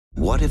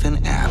What if an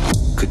app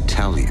could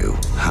tell you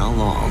how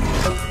long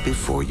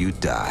before you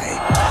die?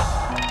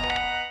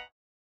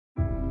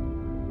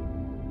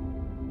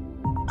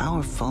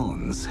 Our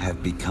phones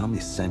have become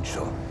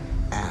essential.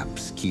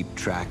 Apps keep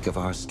track of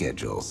our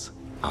schedules,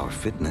 our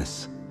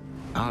fitness,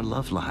 our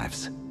love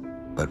lives.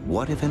 But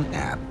what if an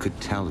app could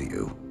tell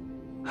you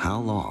how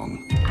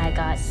long I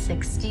got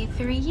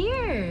 63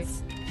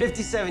 years.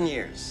 57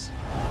 years.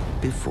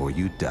 before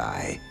you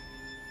die?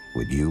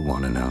 Would you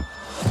want to know?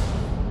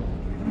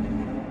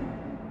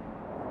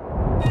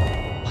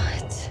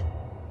 What?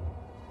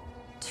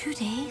 2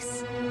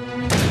 days?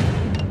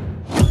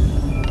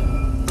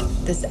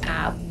 This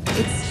app,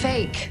 it's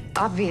fake,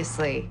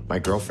 obviously. My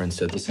girlfriend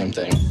said the same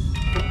thing.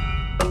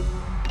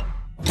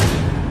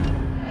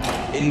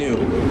 It knew.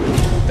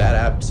 That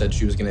app said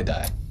she was gonna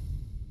die.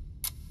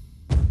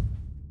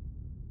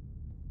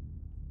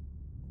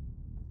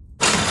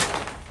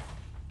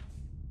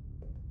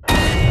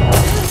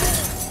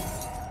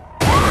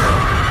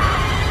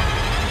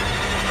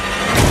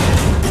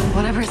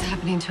 Whatever's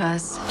happening to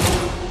us,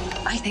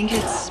 I think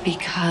it's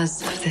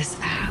because of this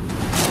app.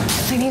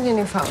 I need a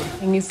new phone.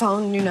 A new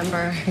phone, new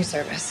number, new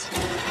service.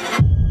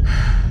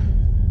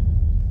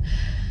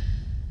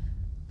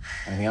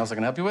 Anything else I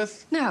can help you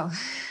with? No.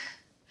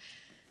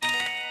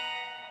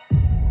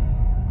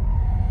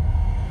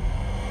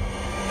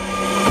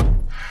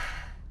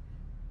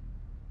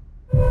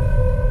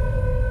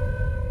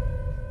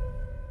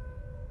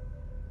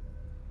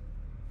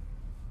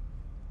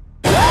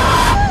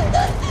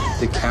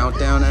 The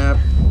Countdown app,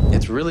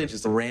 it's really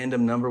just a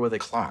random number with a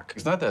clock.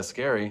 It's not that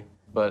scary,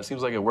 but it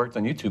seems like it worked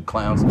on YouTube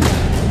clowns.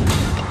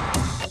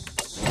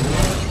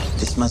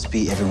 This must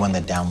be everyone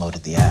that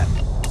downloaded the app.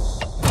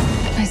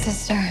 My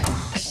sister,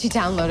 she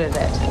downloaded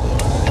it.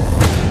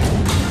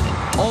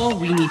 All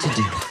we need to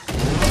do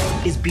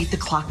is beat the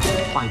clock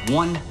by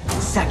 1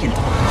 second.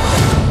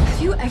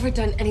 Have you ever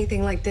done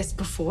anything like this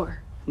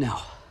before?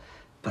 No,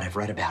 but I've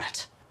read about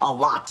it. A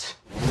lot.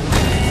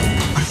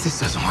 What if this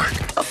doesn't work?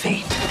 A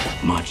fate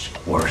much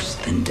worse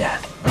than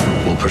death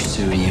will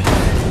pursue you.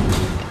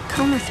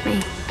 Come with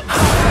me.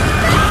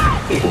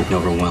 It will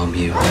overwhelm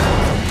you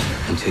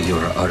until you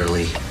are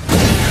utterly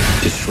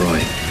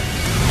destroyed.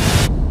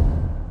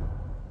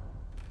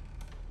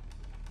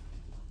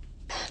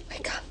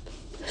 Wake up.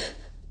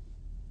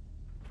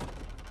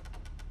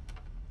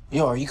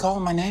 Yo, are you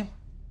calling my name?